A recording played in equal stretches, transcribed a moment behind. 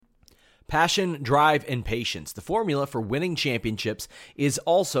Passion, drive, and patience. The formula for winning championships is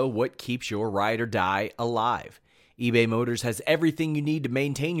also what keeps your ride or die alive. eBay Motors has everything you need to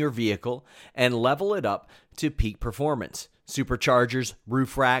maintain your vehicle and level it up to peak performance. Superchargers,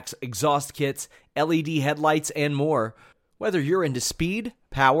 roof racks, exhaust kits, LED headlights, and more. Whether you're into speed,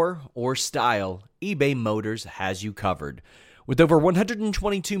 power, or style, eBay Motors has you covered. With over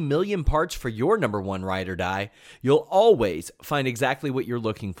 122 million parts for your number one ride or die, you'll always find exactly what you're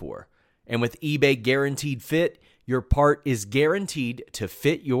looking for. And with eBay Guaranteed Fit, your part is guaranteed to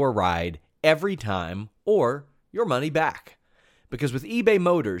fit your ride every time or your money back. Because with eBay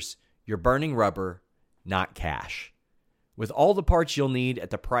Motors, you're burning rubber, not cash. With all the parts you'll need at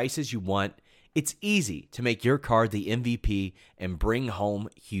the prices you want, it's easy to make your car the MVP and bring home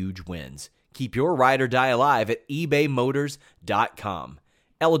huge wins. Keep your ride or die alive at ebaymotors.com.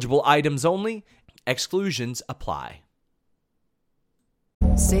 Eligible items only. Exclusions apply.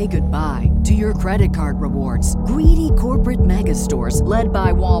 Say goodbye to your credit card rewards. Greedy corporate mega stores, led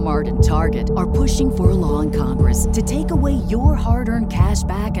by Walmart and Target, are pushing for a law in Congress to take away your hard-earned cash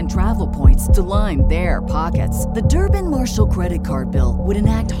back and travel points to line their pockets. The Durbin-Marshall credit card bill would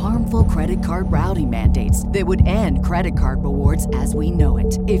enact harmful credit card routing mandates that would end credit card rewards as we know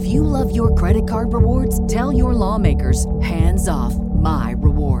it. If you love your credit card rewards, tell your lawmakers, hands off my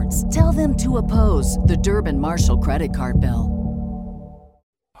rewards. Tell them to oppose the Durbin-Marshall credit card bill.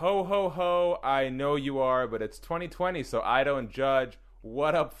 Ho, ho, ho, I know you are, but it's 2020, so I don't judge.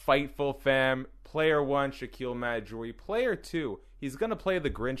 What up, Fightful fam? Player 1, Shaquille Majuri. Player 2, he's going to play the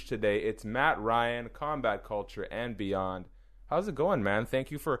Grinch today. It's Matt Ryan, Combat Culture, and beyond. How's it going, man?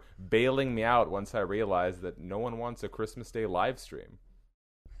 Thank you for bailing me out once I realized that no one wants a Christmas Day live stream.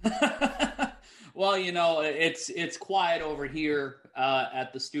 Well, you know, it's quiet over here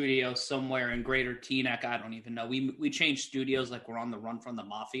at the studio somewhere in Greater Teaneck. I don't even know. We changed studios like we're on the run from the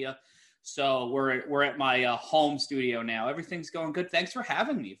mafia. So we're at my home studio now. Everything's going good. Thanks for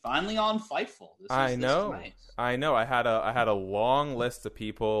having me. Finally on Fightful. I know. Nice. I know. I had a long list of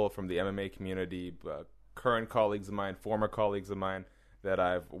people from the MMA community, current colleagues of mine, former colleagues of mine, that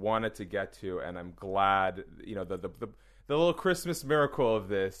I've wanted to get to, and I'm glad. You know, the little Christmas miracle of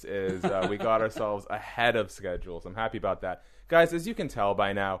this is we got ourselves ahead of schedule. So I'm happy about that. Guys, as you can tell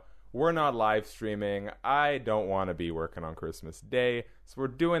by now, we're not live streaming. I don't want to be working on Christmas Day, so we're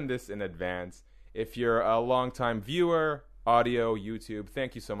doing this in advance. If you're a longtime viewer, audio, YouTube,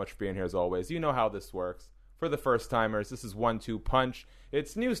 thank you so much for being here as always. You know how this works. For the first timers, this is 1-2 punch.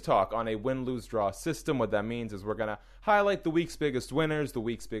 It's news talk on a win-lose-draw system. What that means is we're going to highlight the week's biggest winners, the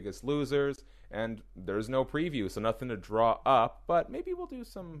week's biggest losers, and there's no preview, so nothing to draw up, but maybe we'll do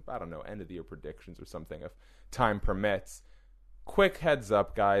some, I don't know, end-of-the-year predictions or something if time permits. Quick heads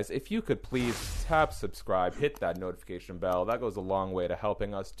up, guys, if you could please tap subscribe, hit that notification bell. That goes a long way to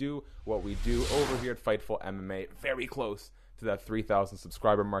helping us do what we do over here at Fightful MMA, very close to that 3,000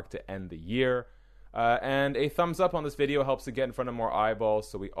 subscriber mark to end the year. And a thumbs up on this video helps to get in front of more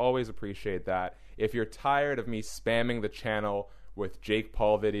eyeballs, so we always appreciate that. If you're tired of me spamming the channel with Jake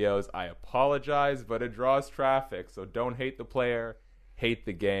Paul videos, I apologize, but it draws traffic, so don't hate the player, hate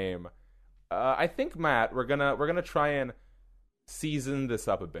the game. I think, Matt, we're gonna try and season this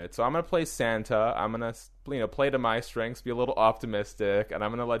up a bit. So I'm gonna play Santa. I'm gonna play to my strengths, be a little optimistic, and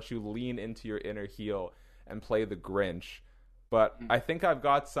I'm gonna let you lean into your inner heel and play the Grinch. But I think I've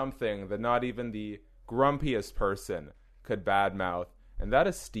got something that not even the grumpiest person could badmouth, and that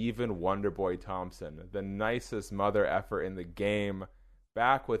is Stephen Wonderboy Thompson, the nicest mother effer in the game,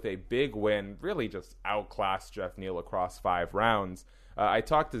 back with a big win, really just outclassed Jeff Neal across 5 rounds. I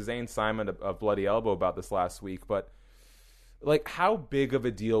talked to Zane Simon of Bloody Elbow about this last week, but like, how big of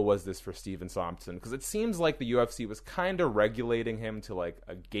a deal was this for Stephen Thompson? Because it seems like the UFC was kind of regulating him to like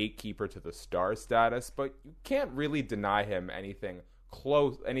a gatekeeper to the star status, but you can't really deny him anything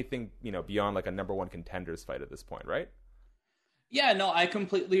close, beyond like a number one contenders fight at this point, right? Yeah, no, I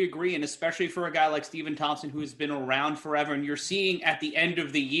completely agree. And especially for a guy like Stephen Thompson, who's been around forever, and you're seeing at the end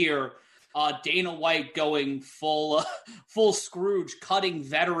of the year, Dana White going full Scrooge, cutting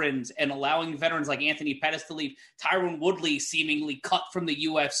veterans and allowing veterans like Anthony Pettis to leave. Tyron Woodley seemingly cut from the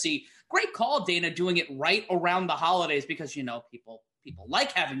UFC. Great call, Dana, doing it right around the holidays because, you know, people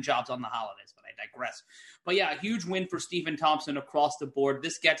like having jobs on the holidays, but I digress. But yeah, a huge win for Stephen Thompson across the board.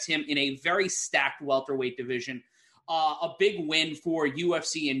 This gets him in a very stacked welterweight division. A big win for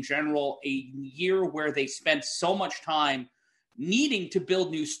UFC in general, a year where they spent so much time needing to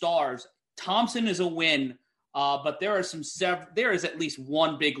build new stars. Thompson is a win, but there is at least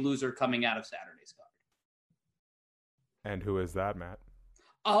one big loser coming out of Saturday's card. And who is that, Matt?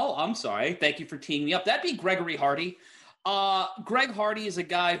 Oh, I'm sorry. Thank you for teeing me up. That'd be Gregory Hardy. Greg Hardy is a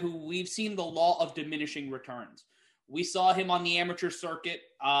guy who we've seen the law of diminishing returns. We saw him on the amateur circuit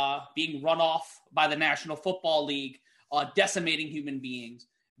being run off by the National Football League, decimating human beings,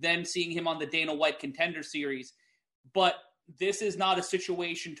 then seeing him on the Dana White Contender Series. But this is not a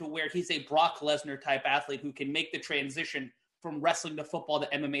situation to where he's a Brock Lesnar type athlete who can make the transition from wrestling to football to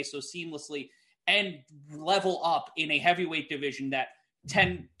MMA so seamlessly and level up in a heavyweight division that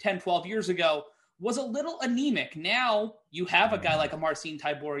 10, 12 years ago was a little anemic. Now you have a guy like a Marcin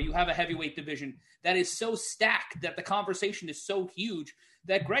Tybura. You have a heavyweight division that is so stacked that the conversation is so huge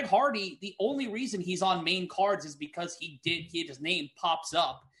that Greg Hardy, the only reason he's on main cards is because his name pops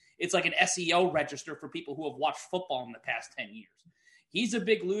up. It's like an SEO register for people who have watched football in the past 10 years. He's a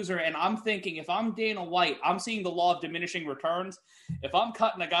big loser, and I'm thinking if I'm Dana White, I'm seeing the law of diminishing returns. If I'm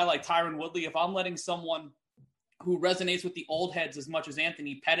cutting a guy like Tyron Woodley, if I'm letting someone who resonates with the old heads as much as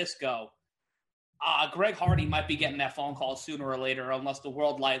Anthony Pettis go, Greg Hardy might be getting that phone call sooner or later unless the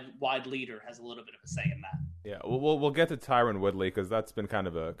worldwide leader has a little bit of a say in that. Yeah, we'll get to Tyron Woodley because that's been kind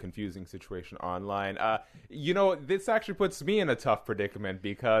of a confusing situation online. This actually puts me in a tough predicament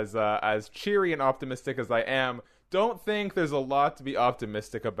because as cheery and optimistic as I am, don't think there's a lot to be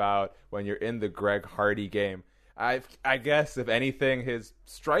optimistic about when you're in the Greg Hardy game. I guess, if anything, his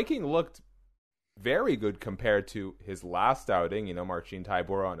striking looked very good compared to his last outing. Marcin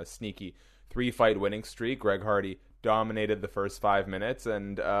Tybura on a sneaky 3-fight winning streak. Greg Hardy dominated the first 5 minutes,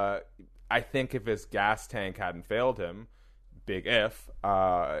 and I think if his gas tank hadn't failed him, big if,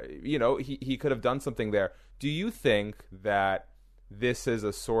 he could have done something there. Do you think that this is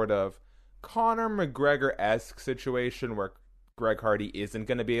a sort of Conor McGregor-esque situation where Greg Hardy isn't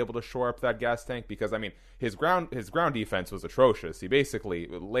going to be able to shore up that gas tank? Because, his ground defense was atrocious. He basically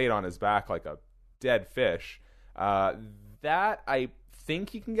laid on his back like a dead fish. That I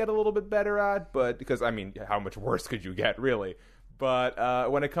think he can get a little bit better at, but because, how much worse could you get, really?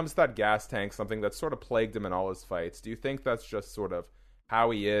 But when it comes to that gas tank, something that sort of plagued him in all his fights, do you think that's just sort of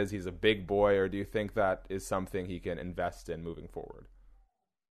how he is? He's a big boy, or do you think that is something he can invest in moving forward?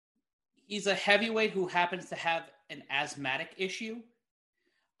 He's a heavyweight who happens to have an asthmatic issue.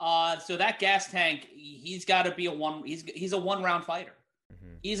 So that gas tank, he's got to be he's a one-round fighter.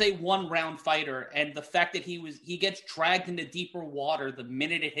 Mm-hmm. He's a one-round fighter, and the fact that he gets dragged into deeper water the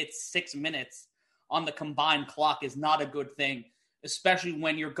minute it hits 6 minutes on the combined clock is not a good thing, especially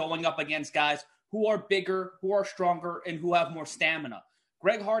when you're going up against guys who are bigger, who are stronger, and who have more stamina.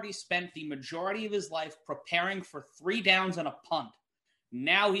 Greg Hardy spent the majority of his life preparing for 3 downs and a punt.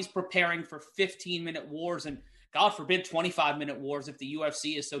 Now he's preparing for 15-minute wars and, God forbid, 25-minute wars if the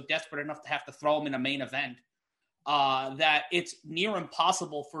UFC is so desperate enough to have to throw him in a main event. That it's near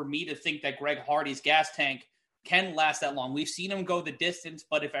impossible for me to think that Greg Hardy's gas tank can last that long. We've seen him go the distance,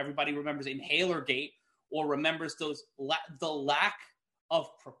 but if everybody remembers Inhalergate or remembers the lack of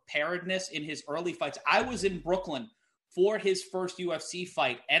preparedness in his early fights. I was in Brooklyn for his first UFC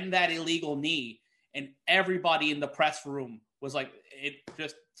fight and that illegal knee, and everybody in the press room was like, it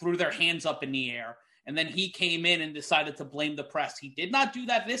just threw their hands up in the air. And then he came in and decided to blame the press. He did not do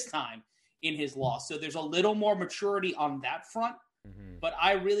that this time in his loss. So there's a little more maturity on that front. Mm-hmm. But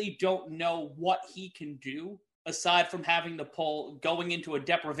I really don't know what he can do aside from having to going into a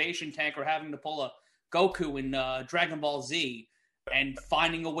deprivation tank or having to pull a Goku in Dragon Ball Z and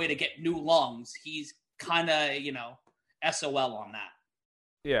finding a way to get new lungs. He's kind of, SOL on that.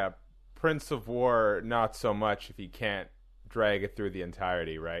 Yeah, Prince of War, not so much if he can't drag it through the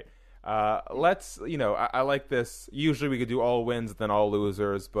entirety, right? Let's, I like this. Usually we could do all wins, then all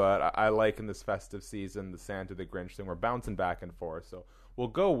losers, but I like in this festive season, the Santa the Grinch thing. We're bouncing back and forth, so we'll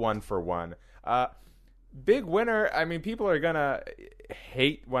go 1 for 1. Big winner. People are going to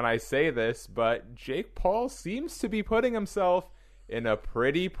hate when I say this, but Jake Paul seems to be putting himself in a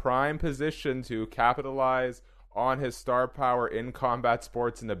pretty prime position to capitalize on his star power in combat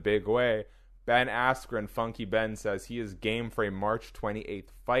sports in a big way. Ben Askren, Funky Ben, says he is game for a March 28th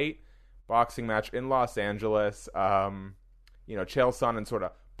fight, boxing match in Los Angeles. Chael Sonnen sort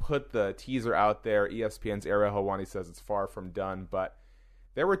of put the teaser out there. ESPN's Ariel Helwani says it's far from done, but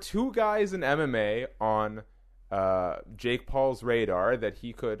there were 2 guys in MMA on Jake Paul's radar that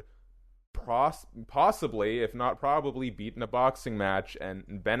he could possibly, if not probably, beat in a boxing match,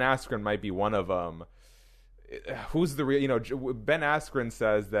 and Ben Askren might be one of them. Who's the real? Ben Askren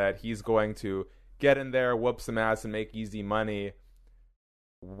says that he's going to get in there, whoop some ass, and make easy money.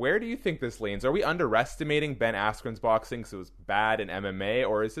 Where do you think this leans? Are we underestimating Ben Askren's boxing because it was bad in MMA,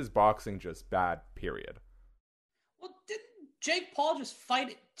 or is his boxing just bad, period? Well, didn't Jake Paul just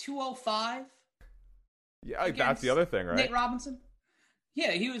fight at 205? Yeah, that's the other thing, right? Nate Robinson?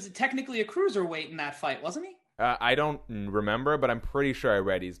 Yeah, he was technically a cruiserweight in that fight, wasn't he? I don't remember, but I'm pretty sure I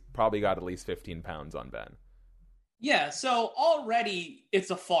read he's probably got at least 15 pounds on Ben. Yeah, so already it's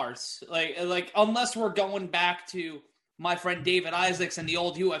a farce. Like unless we're going back to my friend David Isaacs and the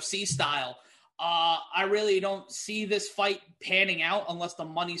old UFC style, I really don't see this fight panning out unless the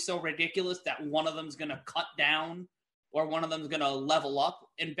money's so ridiculous that one of them's going to cut down or one of them's going to level up.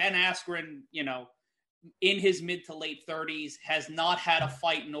 And Ben Askren, you know, in his mid to late 30s, has not had a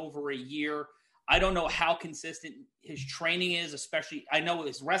fight in over a year. I don't know how consistent his training is, especially I know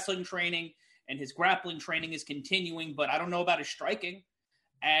his wrestling training and his grappling training is continuing, but I don't know about his striking.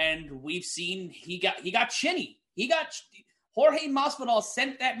 And we've seen he got chinny. Jorge Masvidal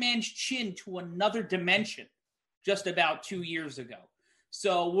sent that man's chin to another dimension just about 2 years ago.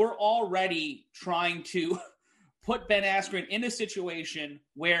 So we're already trying to put Ben Askren in a situation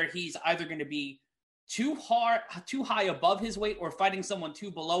where he's either going to be too high above his weight or fighting someone too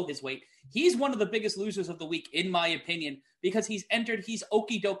below his weight. He's one of the biggest losers of the week, in my opinion, because he's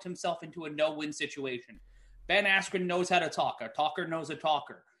okey-doked himself into a no-win situation. Ben Askren knows how to talk. A talker knows a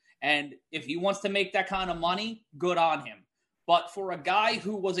talker. And if he wants to make that kind of money, good on him. But for a guy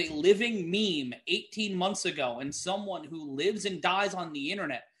who was a living meme 18 months ago and someone who lives and dies on the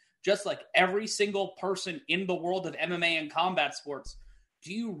internet, just like every single person in the world of MMA and combat sports,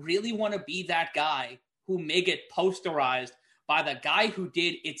 do you really want to be that guy who may get posterized by the guy who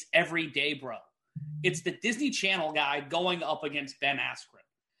did It's Every Day, Bro? It's the Disney Channel guy going up against Ben Askren.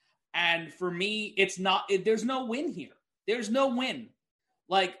 And for me, there's no win here. There's no win.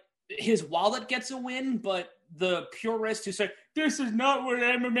 Like, his wallet gets a win, but the purists who say, this is not what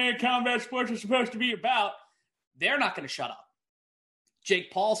MMA and combat sports are supposed to be about, they're not going to shut up.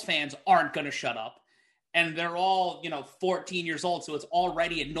 Jake Paul's fans aren't going to shut up. And they're all, 14 years old, so it's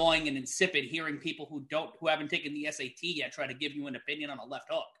already annoying and insipid hearing people who haven't taken the SAT yet try to give you an opinion on a left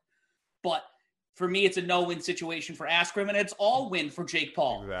hook. But for me, it's a no-win situation for Askren, and it's all win for Jake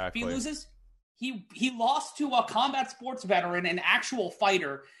Paul. Exactly. If he loses, he lost to a combat sports veteran, an actual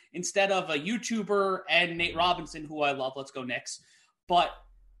fighter, instead of a YouTuber and Nate Robinson, who I love. Let's go Knicks. But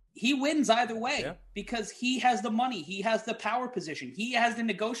he wins either way because he has the money. He has the power position. He has the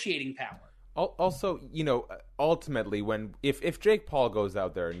negotiating power. Also, ultimately, if Jake Paul goes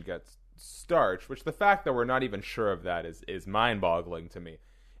out there and gets starched, which the fact that we're not even sure of that is mind-boggling to me.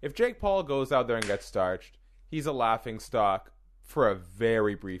 If Jake Paul goes out there and gets starched, he's a laughingstock for a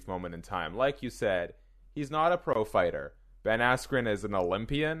very brief moment in time. Like you said, he's not a pro fighter. Ben Askren is an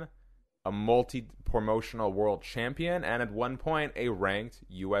Olympian, a multi-promotional world champion, and at one point, a ranked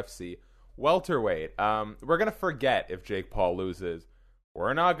UFC welterweight. We're going to forget if Jake Paul loses.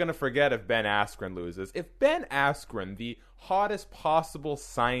 We're not going to forget if Ben Askren loses. If Ben Askren, the hottest possible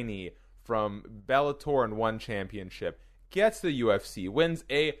signee from Bellator and One Championship, gets the UFC, wins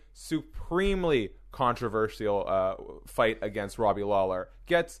a supremely controversial fight against Robbie Lawler,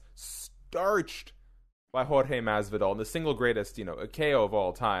 gets starched by Jorge Masvidal, the single greatest, KO of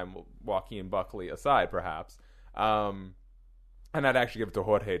all time, Joaquin Buckley aside, perhaps. And I'd actually give it to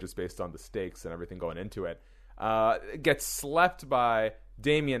Jorge just based on the stakes and everything going into it. Gets slept by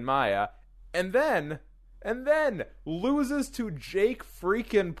Damian Maia, and then loses to Jake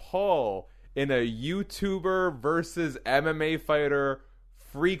freaking Paul in a YouTuber versus MMA fighter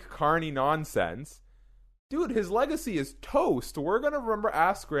freak carny nonsense. Dude, his legacy is toast. We're going to remember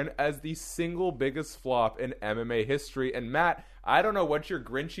Askren as the single biggest flop in MMA history. And Matt, I don't know what your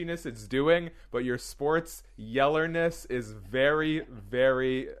grinchiness is doing, but your sports yellerness is very,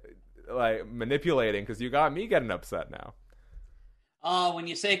 very manipulating, because you got me getting upset now. When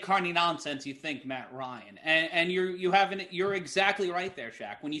you say carny nonsense, you think Matt Ryan, and you're exactly right there,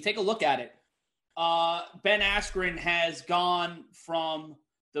 Shaq. When you take a look at it, Ben Askren has gone from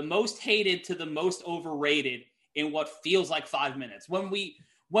the most hated to the most overrated in what feels like 5 minutes. When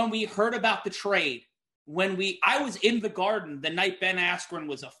we heard about the trade, I was in the Garden the night Ben Askren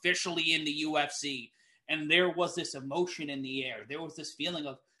was officially in the UFC, and there was this emotion in the air. There was this feeling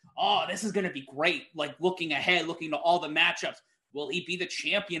of, oh, this is going to be great. Like looking ahead, looking to all the matchups. Will he be the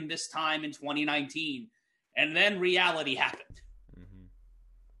champion this time in 2019? And then reality happened. Mm-hmm.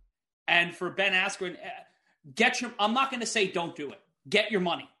 And for Ben Askren, I'm not going to say don't do it. Get your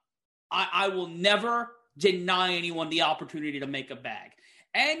money. I will never deny anyone the opportunity to make a bag.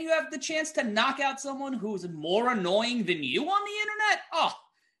 And you have the chance to knock out someone who's more annoying than you on the internet. Oh,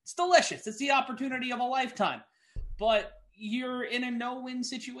 it's delicious. It's the opportunity of a lifetime. But you're in a no-win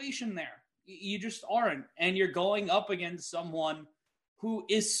situation there. You just aren't. And you're going up against someone who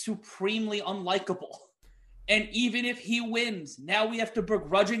is supremely unlikable. And even if he wins, now we have to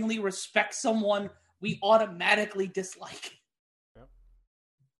begrudgingly respect someone we automatically dislike. Yep.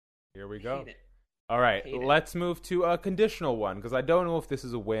 Here we go. All right, let's move to a conditional one, because I don't know if this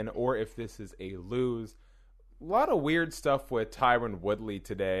is a win or if this is a lose. A lot of weird stuff with Tyron Woodley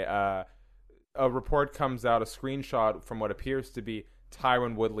today. A report comes out, a screenshot from what appears to be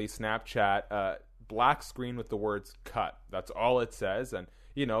Tyron Woodley Snapchat, black screen with the words cut. That's all it says. And,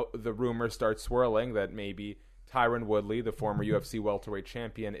 the rumors start swirling that maybe Tyron Woodley, the former UFC welterweight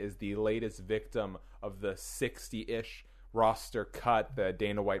champion, is the latest victim of the 60-ish roster cut that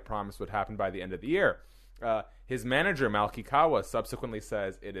Dana White promised would happen by the end of the year. His manager, Malki Kawa, subsequently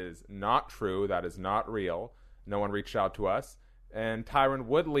says it is not true. That is not real. No one reached out to us. And Tyron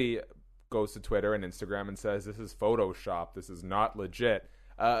Woodley goes to Twitter and Instagram and says, this is Photoshop. This is not legit.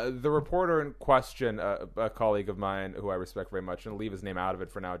 The reporter in question, a colleague of mine who I respect very much, and I'll leave his name out of it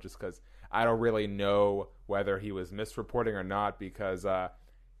for now just because I don't really know whether he was misreporting or not, because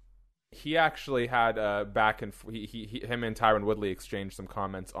he actually had him and Tyron Woodley exchanged some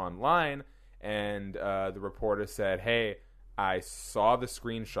comments online, and the reporter said, hey, I saw the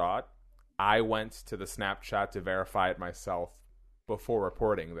screenshot. I went to the Snapchat to verify it myself before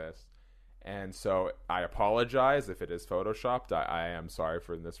reporting this. And so I apologize if it is photoshopped. I am sorry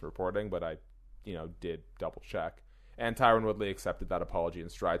for this reporting, but I, did double check. And Tyron Woodley accepted that apology in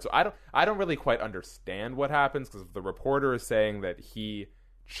stride. So I don't really quite understand what happens, because the reporter is saying that he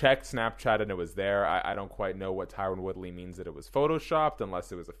checked Snapchat and it was there. I don't quite know what Tyron Woodley means that it was photoshopped,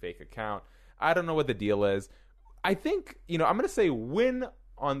 unless it was a fake account. I don't know what the deal is. I think, I'm going to say win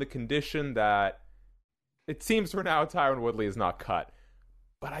on the condition that it seems for now Tyron Woodley is not cut.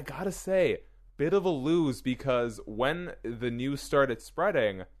 But I gotta say, bit of a lose, because when the news started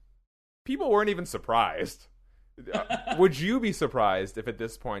spreading, people weren't even surprised. Would you be surprised if at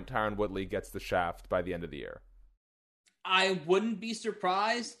this point Tyron Woodley gets the shaft by the end of the year? I wouldn't be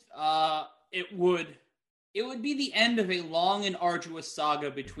surprised. It would be the end of a long and arduous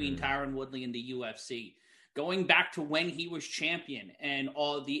saga between Tyron Woodley and the UFC. Going back to when he was champion and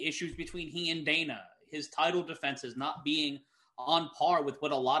all the issues between he and Dana, his title defenses not being on par with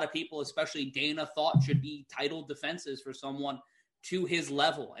what a lot of people, especially Dana, thought should be title defenses for someone to his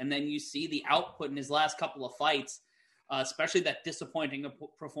level. And then you see the output in his last couple of fights, especially that disappointing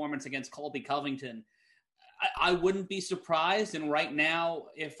performance against Colby Covington. I wouldn't be surprised. And right now,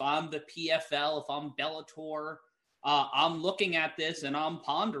 if I'm the PFL, if I'm Bellator, I'm looking at this and I'm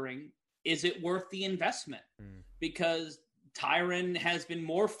pondering, is it worth the investment? Because Tyron has been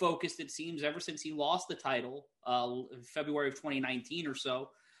more focused, it seems, ever since he lost the title, February of 2019 or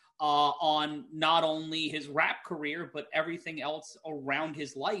so, on not only his rap career, but everything else around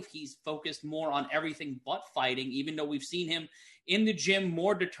his life. He's focused more on everything but fighting, even though we've seen him in the gym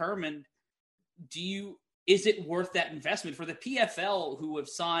more determined. Is it worth that investment? For the PFL, who have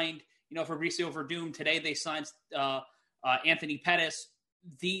signed, Fabricio Verdum, today they signed Anthony Pettis.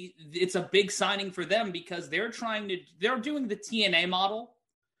 It's a big signing for them, because they're doing the TNA model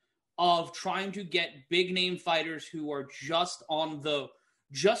of trying to get big name fighters who are just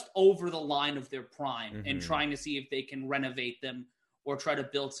over the line of their prime, and trying to see if they can renovate them or try to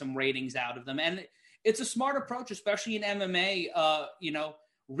build some ratings out of them. And it's a smart approach, especially in MMA.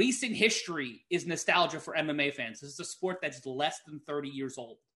 Recent history is nostalgia for MMA fans. This is a sport that's less than 30 years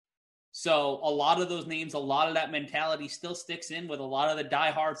old. So a lot of those names, a lot of that mentality still sticks in with a lot of the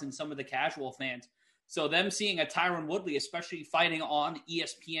diehards and some of the casual fans. So them seeing a Tyron Woodley, especially fighting on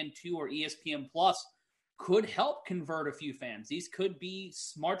ESPN2 or ESPN Plus, could help convert a few fans. These could be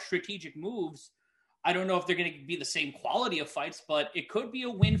smart strategic moves. I don't know if they're going to be the same quality of fights, but it could be a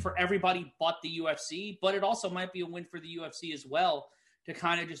win for everybody but the UFC. But it also might be a win for the UFC as well, to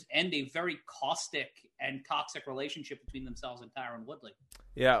kind of just end a very caustic and toxic relationship between themselves and Tyron Woodley.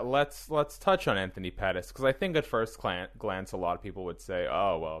 Yeah, let's touch on Anthony Pettis, because I think at first glance a lot of people would say,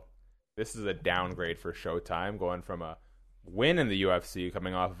 oh, well, this is a downgrade for Showtime, going from a win in the UFC,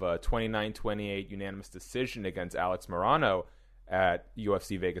 coming off of a 29-28 unanimous decision against Alex Morano at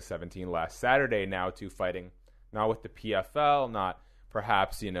UFC Vegas 17 last Saturday, now to fighting not with the PFL, not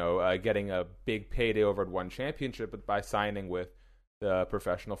perhaps, getting a big payday over at one championship, but by signing with the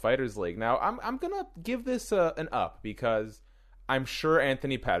Professional Fighters League. Now, I'm going to give this an up, because I'm sure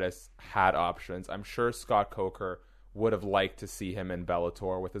Anthony Pettis had options. I'm sure Scott Coker would have liked to see him in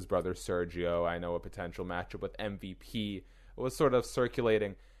Bellator with his brother Sergio. I know a potential matchup with MVP was sort of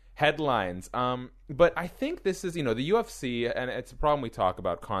circulating headlines. But I think this is, the UFC, and it's a problem we talk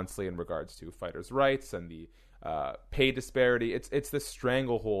about constantly in regards to fighters' rights and the pay disparity. It's the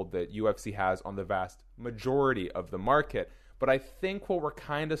stranglehold that UFC has on the vast majority of the market. But I think what we're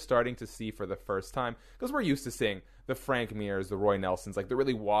kind of starting to see for the first time, because we're used to seeing the Frank Mirs, the Roy Nelsons, like the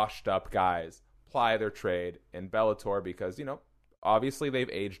really washed up guys ply their trade in Bellator, because, obviously they've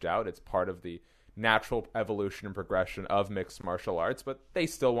aged out. It's part of the natural evolution and progression of mixed martial arts, but they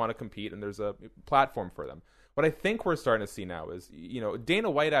still want to compete, and there's a platform for them. What I think we're starting to see now is, Dana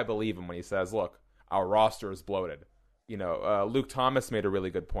White, I believe him when he says, look, our roster is bloated. Luke Thomas made a really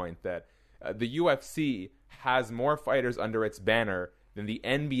good point that the UFC has more fighters under its banner than the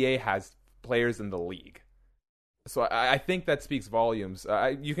NBA has players in the league. So I think that speaks volumes.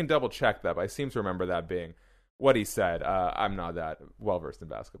 You can double check that, but I seem to remember that being what he said. I'm not that well-versed in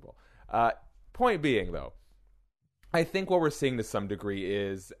basketball. Point being, though, I think what we're seeing to some degree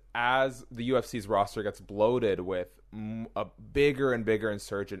is as the UFC's roster gets bloated with a bigger and bigger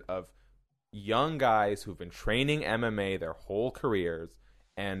insurgent of young guys who've been training MMA their whole careers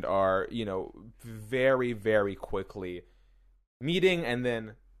and are, very, very quickly meeting and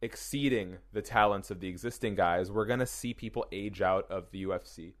then exceeding the talents of the existing guys, we're going to see people age out of the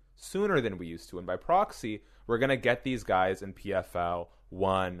UFC sooner than we used to. And by proxy, we're going to get these guys in PFL,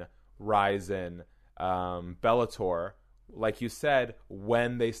 ONE, Ryzen, Bellator, like you said,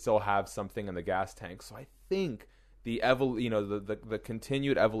 when they still have something in the gas tank. So I think the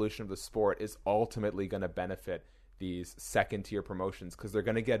continued evolution of the sport is ultimately going to benefit these second-tier promotions because they're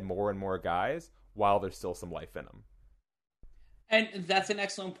going to get more and more guys while there's still some life in them. And that's an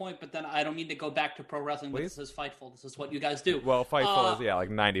excellent point, but then I don't mean to go back to pro wrestling, but this is Fightful. This is what you guys do. Well, Fightful is, like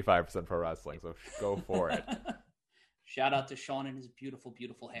 95% pro wrestling, so go for it. Shout out to Sean and his beautiful,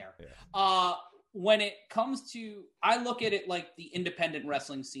 beautiful hair. Yeah. When it comes to, I look at it like the independent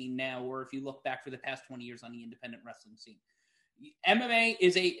wrestling scene now, or if you look back for the past 20 years on the independent wrestling scene. MMA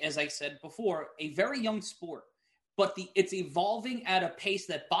is as I said before, a very young sport. But it's evolving at a pace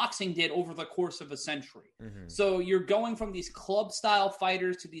that boxing did over the course of a century. Mm-hmm. So you're going from these club-style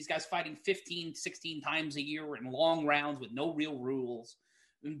fighters to these guys fighting 15, 16 times a year in long rounds with no real rules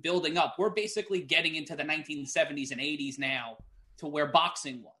and building up. We're basically getting into the 1970s and 80s now to where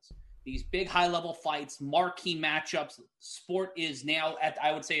boxing was. These big high-level fights, marquee matchups. Sport is now,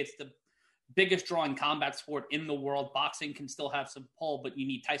 I would say it's the biggest drawing combat sport in the world. Boxing can still have some pull, but you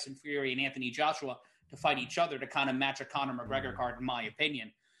need Tyson Fury and Anthony Joshua to fight each other to kind of match a Conor McGregor card, in my opinion.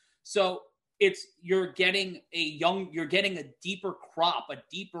 So you're getting a deeper crop, a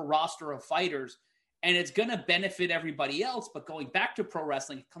deeper roster of fighters, and it's going to benefit everybody else. But going back to pro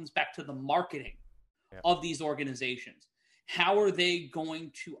wrestling, it comes back to the marketing of these organizations. How are they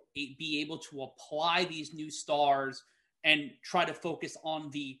going to be able to apply these new stars and try to focus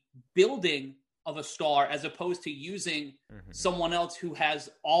on the building of a star as opposed to using someone else who has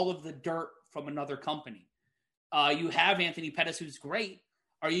all of the dirt from another company? You have Anthony Pettis, who's great.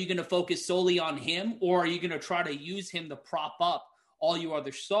 Are you going to focus solely on him, or are you going to try to use him to prop up all your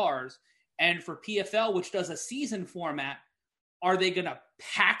other stars? And for PFL, which does a season format, are they going to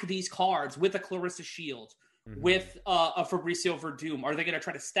pack these cards with a Clarissa Shields, with a Fabricio Verdum? Are they going to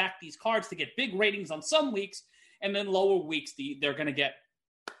try to stack these cards to get big ratings on some weeks, and then lower weeks they're going to get,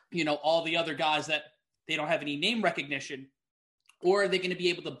 all the other guys that they don't have any name recognition? Or are they going to be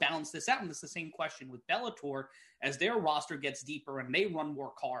able to balance this out? And it's the same question with Bellator as their roster gets deeper and they run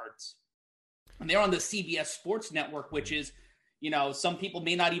more cards. And they're on the CBS Sports Network, which is, some people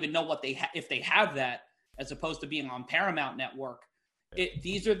may not even know what if they have that, as opposed to being on Paramount Network.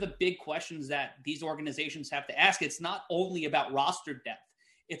 These are the big questions that these organizations have to ask. It's not only about roster depth.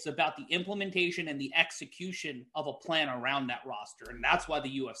 It's about the implementation and the execution of a plan around that roster. And that's why the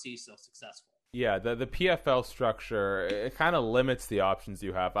UFC is so successful. Yeah, the PFL structure, it kind of limits the options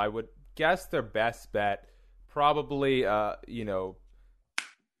you have. I would guess their best bet probably,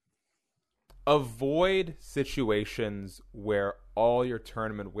 avoid situations where all your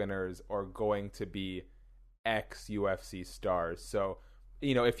tournament winners are going to be ex-UFC stars. So,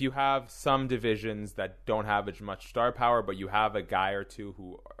 if you have some divisions that don't have as much star power, but you have a guy or two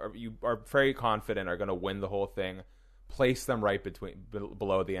who you are very confident are going to win the whole thing, place them right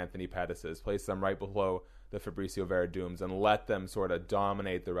below the Anthony Pettises, place them right below the Fabricio Verdums, and let them sort of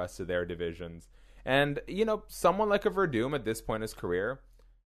dominate the rest of their divisions. And, someone like a Verdum at this point in his career,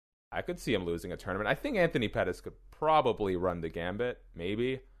 I could see him losing a tournament. I think Anthony Pettis could probably run the gambit,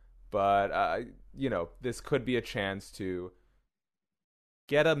 maybe. But, this could be a chance to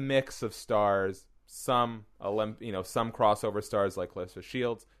get a mix of stars, some crossover stars like Clarissa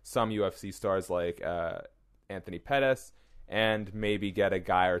Shields, some UFC stars like Anthony Pettis, and maybe get a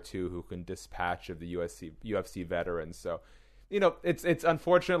guy or two who can dispatch of the UFC veterans. So, it's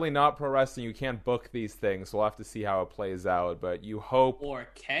unfortunately not pro wrestling. You can't book these things. We'll have to see how it plays out, but you hope. Or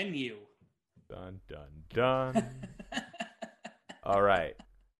can you? Dun, dun, dun. All right.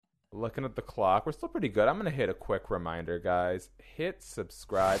 Looking at the clock, we're still pretty good. I'm going to hit a quick reminder, guys. Hit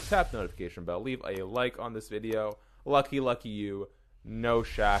subscribe, tap the notification bell, leave a like on this video. Lucky you, no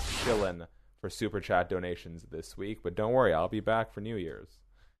Shaq chillin'. for Super Chat donations this week. But don't worry, I'll be back for New Year's.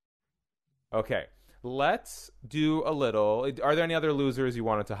 Okay, let's do a little... Are there any other losers you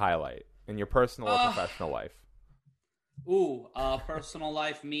wanted to highlight in your personal or professional life? Personal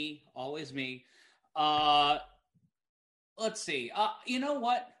life, me. Always me. Let's see. You know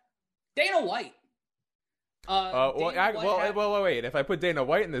what? Dana White. Wait. If I put Dana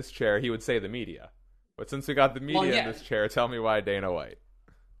White in this chair, he would say the media. But since we got the media in this chair, tell me why Dana White.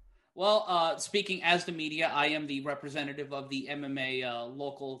 Well, speaking as the media, I am the representative of the MMA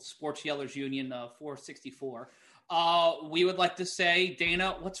local sports yellers union 464. We would like to say,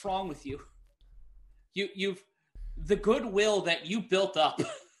 Dana, what's wrong with you? You've the goodwill that you built up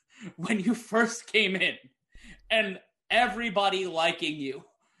when you first came in, and everybody liking you.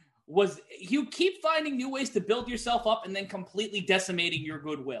 You keep finding new ways to build yourself up and then completely decimating your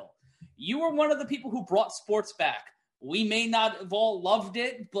goodwill. You were one of the people who brought sports back. We may not have all loved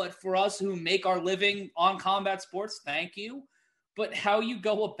it, but for us who make our living on combat sports, thank you. But how you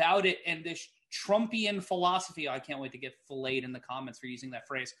go about it and this Trumpian philosophy, I can't wait to get filleted in the comments for using that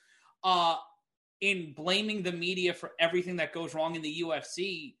phrase, in blaming the media for everything that goes wrong in the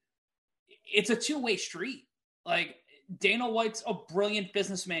UFC, it's a two-way street. Like, Dana White's a brilliant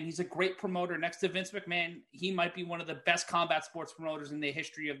businessman. He's a great promoter. Next to Vince McMahon, he might be one of the best combat sports promoters in the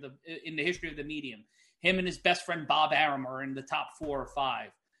history of the medium. Him and his best friend Bob Arum are in the top 4 or 5,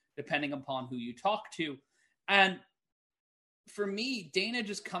 depending upon who you talk to. And for me, Dana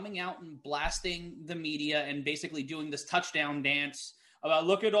just coming out and blasting the media and basically doing this touchdown dance about,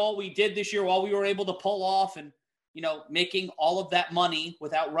 look at all we did this year, all we were able to pull off, and, you know, making all of that money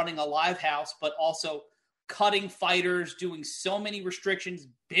without running a live house, but also cutting fighters, doing so many restrictions,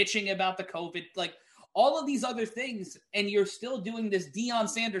 bitching about the COVID, like all of these other things. And you're still doing this Deion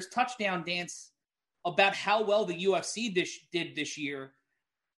Sanders touchdown dance about how well the UFC did this year.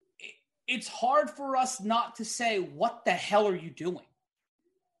 It's hard for us not to say, what the hell are you doing?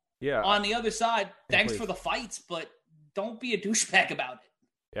 Yeah. On the other side, thanks for the fights, but don't be a douchebag about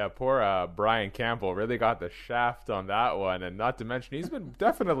it. Yeah, poor Brian Campbell really got the shaft on that one. And not to mention, he's been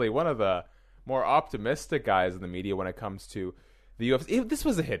definitely one of the more optimistic guys in the media when it comes to the UFC. This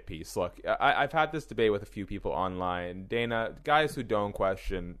was a hit piece. Look, I've had this debate with a few people online. Dana, guys who don't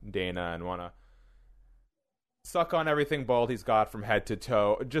question Dana and want to suck on everything bald he's got from head to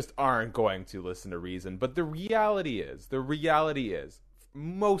toe just aren't going to listen to reason. But the reality is,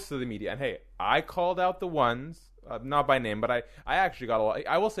 most of the media, and hey, I called out the ones, not by name, but I actually got a lot.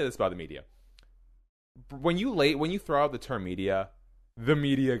 I will say this about the media. When you throw out the term media, the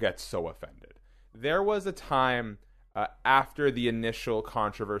media gets so offended. There was a time after the initial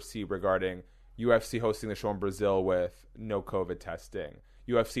controversy regarding UFC hosting the show in Brazil with no COVID testing,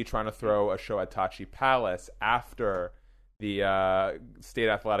 UFC trying to throw a show at Tachi Palace after the State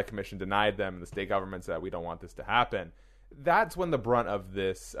Athletic Commission denied them and the state government said, we don't want this to happen. That's when the brunt of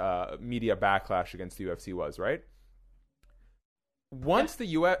this media backlash against the UFC was, right? Once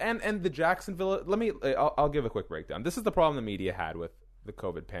the UFC and the Jacksonville, I'll give a quick breakdown. This is the problem the media had with the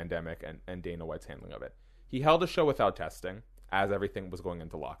COVID pandemic and Dana White's handling of it. He held a show without testing as everything was going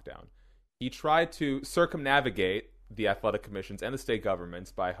into lockdown. He tried to circumnavigate the athletic commissions and the state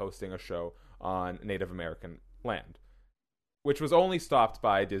governments by hosting a show on Native American land, which was only stopped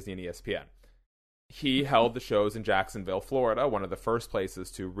by Disney and ESPN. He held the shows in Jacksonville, Florida, one of the first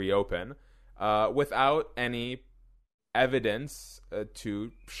places to reopen, without any evidence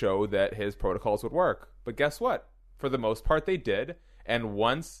to show that his protocols would work. But guess what? For the most part, they did. And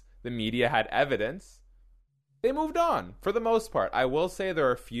once the media had evidence, they moved on. For the most part, I will say there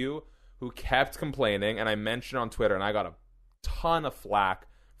are a few who kept complaining, and I mentioned on Twitter, and I got a ton of flack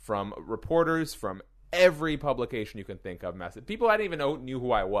from reporters from every publication you can think of. People I didn't even knew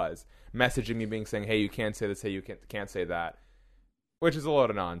who I was, messaging me saying, hey, you can't say this, hey, you can't say that, which is a load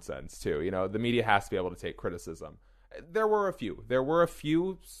of nonsense, too. You know, the media has to be able to take criticism. There were a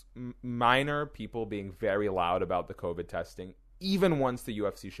few minor people being very loud about the COVID testing, even once the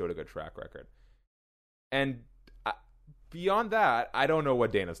UFC showed a good track record. And beyond that, I don't know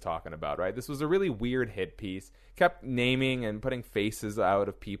what Dana's talking about, right? This was a really weird hit piece. Kept naming and putting faces out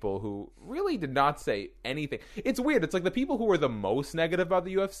of people who really did not say anything. It's weird. It's like the people who were the most negative about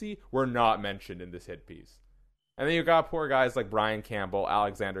the UFC were not mentioned in this hit piece. And then you got poor guys like Brian Campbell,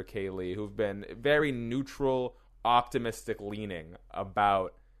 Alexander Kaylee, who've been very neutral, optimistic leaning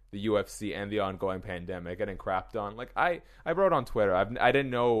about the UFC and the ongoing pandemic, getting crapped on. Like I wrote on Twitter, I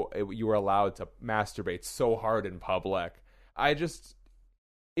didn't know you were allowed to masturbate so hard in public.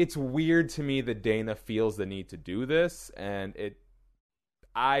 It's weird to me that Dana feels the need to do this, and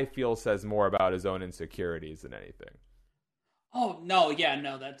I feel says more about his own insecurities than anything. Oh no, yeah,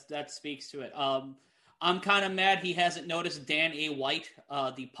 no, that speaks to it. I'm kind of mad he hasn't noticed Dan A. White,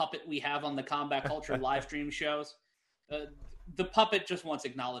 the puppet we have on the Combat Culture live stream shows. The puppet just wants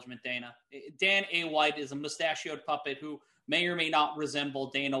acknowledgement, Dana. Dan A. White is a mustachioed puppet who may or may not resemble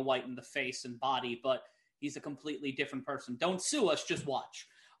Dana White in the face and body, but he's a completely different person. Don't sue us, just watch.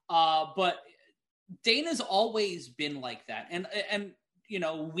 But Dana's always been like that. And you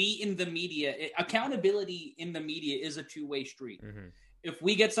know, we in the media, accountability in the media is a two-way street. Mm-hmm. If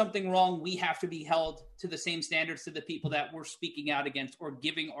we get something wrong, we have to be held to the same standards to the people that we're speaking out against or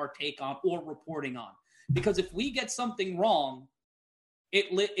giving our take on or reporting on. Because if we get something wrong,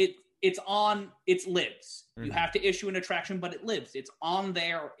 it lives. Mm-hmm. You have to issue an attraction, but it lives. It's on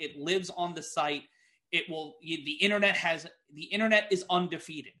there. It lives on the site. The internet is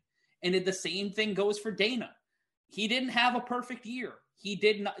undefeated. And the same thing goes for Dana. He didn't have a perfect year.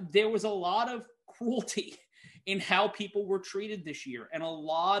 There was a lot of cruelty in how people were treated this year, and a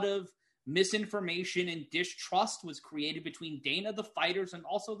lot of misinformation and distrust was created between Dana, the fighters, and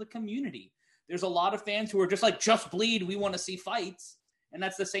also the community. There's a lot of fans who are just like, just bleed, we want to see fights. And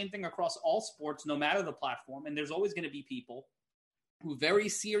that's the same thing across all sports, no matter the platform. And there's always going to be people who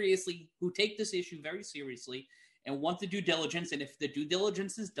take this issue very seriously and want the due diligence. And if the due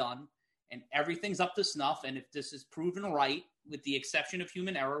diligence is done and everything's up to snuff, and if this is proven right, with the exception of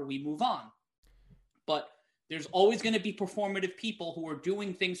human error, we move on. But there's always going to be performative people who are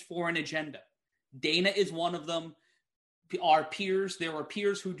doing things for an agenda. Dana is one of them. Our peers, there are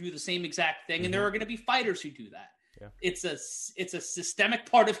peers who do the same exact thing, and there are going to be fighters who do that. Yeah. It's a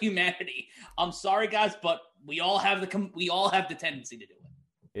systemic part of humanity. I'm sorry, guys, but we all have the tendency to do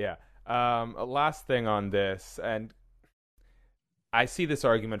it. Yeah. Last thing on this, and I see this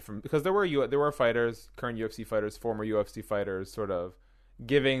argument because there were fighters, current UFC fighters, former UFC fighters, sort of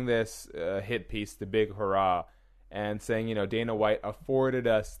giving this hit piece the big hurrah and saying, you know, Dana White afforded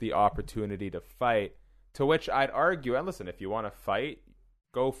us the opportunity to fight. To which I'd argue, and listen, if you want to fight,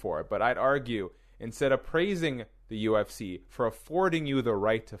 go for it. But I'd argue, instead of praising the UFC for affording you the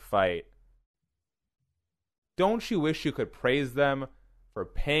right to fight, don't you wish you could praise them for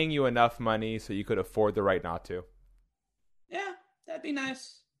paying you enough money so you could afford the right not to? Yeah, that'd be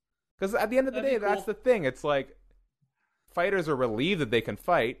nice. Because at the end of the day, that's the thing. It's like fighters are relieved that they can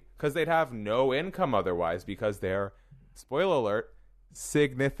fight because they'd have no income otherwise, because they're, spoiler alert,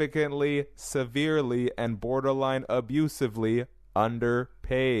 significantly, severely, and borderline abusively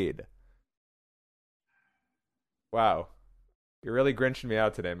underpaid. Wow. You're really grinching me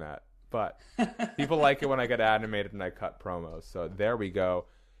out today, Matt. But people like it when I get animated and I cut promos. So there we go.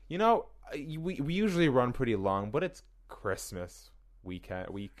 You know, we usually run pretty long, but it's Christmas week.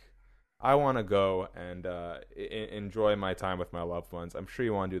 I want to go and enjoy my time with my loved ones. I'm sure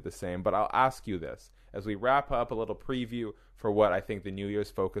you want to do the same. But I'll ask you this. As we wrap up, a little preview for what I think the New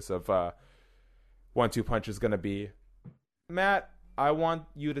Year's focus of 1-2 Punch is going to be. Matt, I want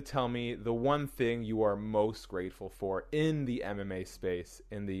you to tell me the one thing you are most grateful for in the MMA space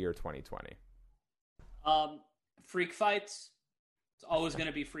in the year 2020. Freak fights. It's always going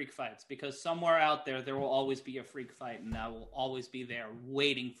to be freak fights, because somewhere out there will always be a freak fight, and I will always be there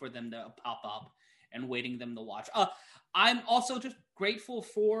waiting for them to pop up and waiting them to watch. I'm also just grateful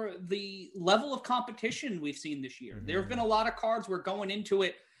for the level of competition we've seen this year. Mm-hmm. There have been a lot of cards where going into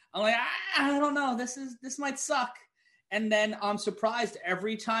it, I'm like, I don't know, this might suck. And then I'm surprised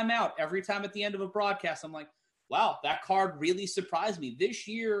every time at the end of a broadcast, I'm like, wow, that card really surprised me. This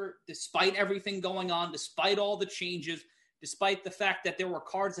year, despite everything going on, despite all the changes, despite the fact that there were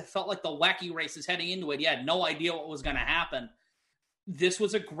cards that felt like the wacky races heading into it, you had no idea what was going to happen. This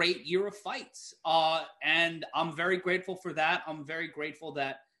was a great year of fights. And I'm very grateful for that. I'm very grateful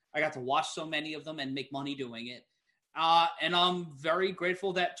that I got to watch so many of them and make money doing it. And I'm very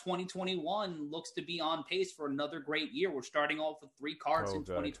grateful that 2021 looks to be on pace for another great year. We're starting off with 3 cards in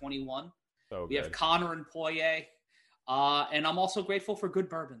 2021. We have Conor and Poirier. And I'm also grateful for good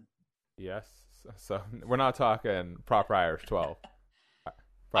bourbon. Yes. So we're not talking proper Irish 12.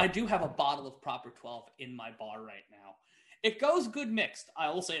 I do have a bottle of proper 12 in my bar right now. It goes good mixed. I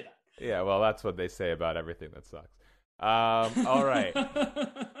will say that. Yeah, well, that's what they say about everything that sucks. All right.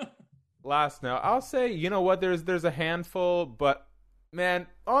 Last now, I'll say, you know what, there's a handful, but man,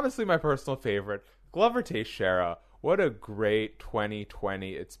 honestly, my personal favorite, Glover Teixeira. What a great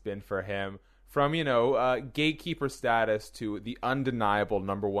 2020 it's been for him. From, gatekeeper status to the undeniable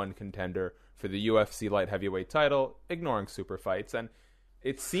number 1 contender for the UFC light heavyweight title, ignoring super fights. And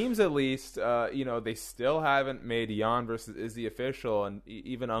it seems at least, they still haven't made Jan versus Izzy official, and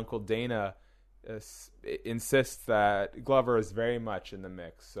even Uncle Dana insists that Glover is very much in the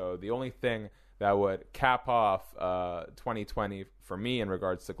mix. So the only thing that would cap off 2020 for me in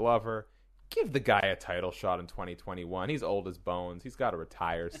regards to Glover. Give the guy a title shot in 2021. He's old as bones. He's got to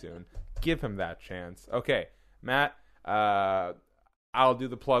retire soon. Give him that chance. Okay, Matt, I'll do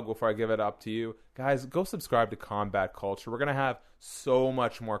the plug before I give it up to you. Guys, go subscribe to Combat Culture. We're going to have so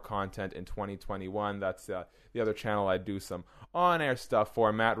much more content in 2021. That's the other channel I do some on-air stuff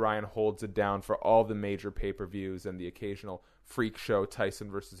for. Matt Ryan holds it down for all the major pay-per-views and the occasional freak show Tyson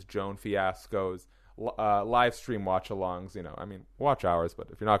versus Joan fiascos. Live stream watch-alongs, watch ours, but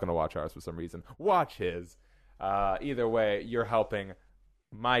if you're not going to watch ours for some reason, watch his. Either way, you're helping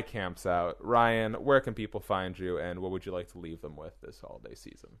my camps out. Ryan, where can people find you, and what would you like to leave them with this holiday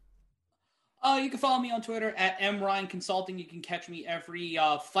season? You can follow me on Twitter at mryanconsulting. You can catch me every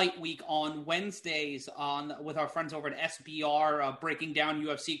fight week on Wednesdays with our friends over at SBR, breaking down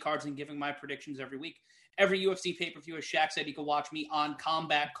UFC cards and giving my predictions every week. Every UFC pay-per-view, as Shaq said, you can watch me on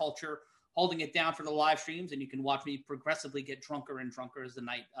Combat Culture, holding it down for the live streams, and you can watch me progressively get drunker and drunker as the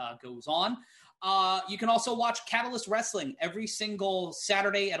night goes on. You can also watch Catalyst Wrestling every single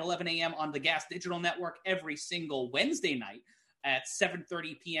Saturday at 11 a.m. on the Gas Digital Network, every single Wednesday night at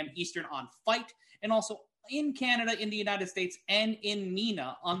 7:30 p.m. Eastern on Fight, and also in Canada, in the United States, and in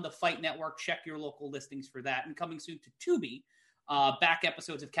MENA on the Fight Network. Check your local listings for that. And coming soon to Tubi, back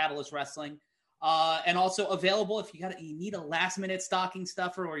episodes of Catalyst Wrestling. And also available if you need a last-minute stocking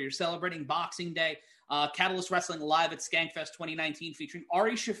stuffer or you're celebrating Boxing Day. Catalyst Wrestling live at Skankfest 2019 featuring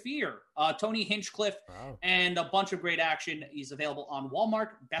Ari Shaffir, Tony Hinchcliffe, and a bunch of great action. He's available on Walmart,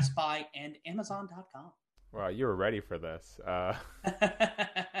 Best Buy, and Amazon.com. Wow, you were ready for this.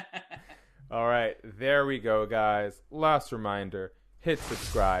 All right, there we go, guys. Last reminder, hit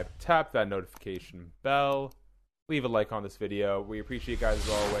subscribe, tap that notification bell, leave a like on this video. We appreciate you guys as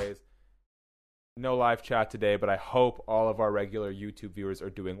always. No live chat today, but I hope all of our regular YouTube viewers are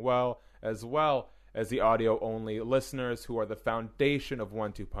doing well as the audio-only listeners who are the foundation of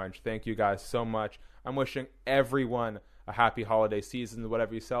 1-2 Punch. Thank you guys so much. I'm wishing everyone a happy holiday season.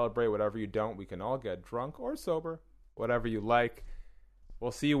 Whatever you celebrate, whatever you don't, we can all get drunk or sober, whatever you like.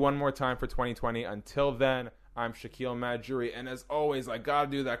 We'll see you one more time for 2020. Until then, I'm Shaquille Majuri, and as always, I gotta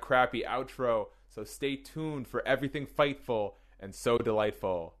do that crappy outro, so stay tuned for everything fightful and so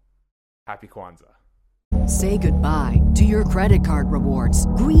delightful. Happy Kwanzaa. Say goodbye to your credit card rewards.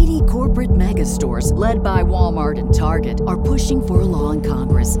 Greedy corporate mega stores, led by Walmart and Target, are pushing for a law in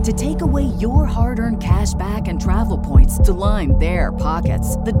Congress to take away your hard-earned cash back and travel points to line their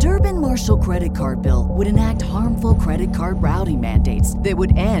pockets. The Durbin-Marshall credit card bill would enact harmful credit card routing mandates that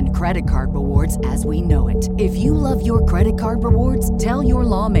would end credit card rewards as we know it. If you love your credit card rewards, tell your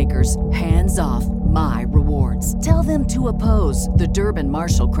lawmakers, hands off my rewards. Tell them to oppose the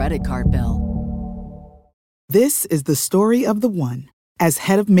Durbin-Marshall credit card bill. This is the story of the one. As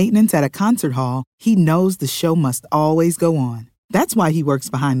head of maintenance at a concert hall, he knows the show must always go on. That's why he works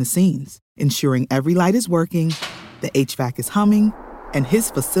behind the scenes, ensuring every light is working, the HVAC is humming, and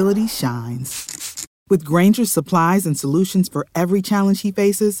his facility shines. With Grainger's supplies and solutions for every challenge he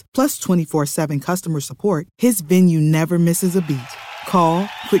faces, plus 24/7 customer support, his venue never misses a beat. Call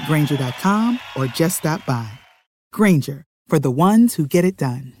quickgrainger.com or just stop by. Grainger, for the ones who get it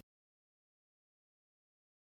done.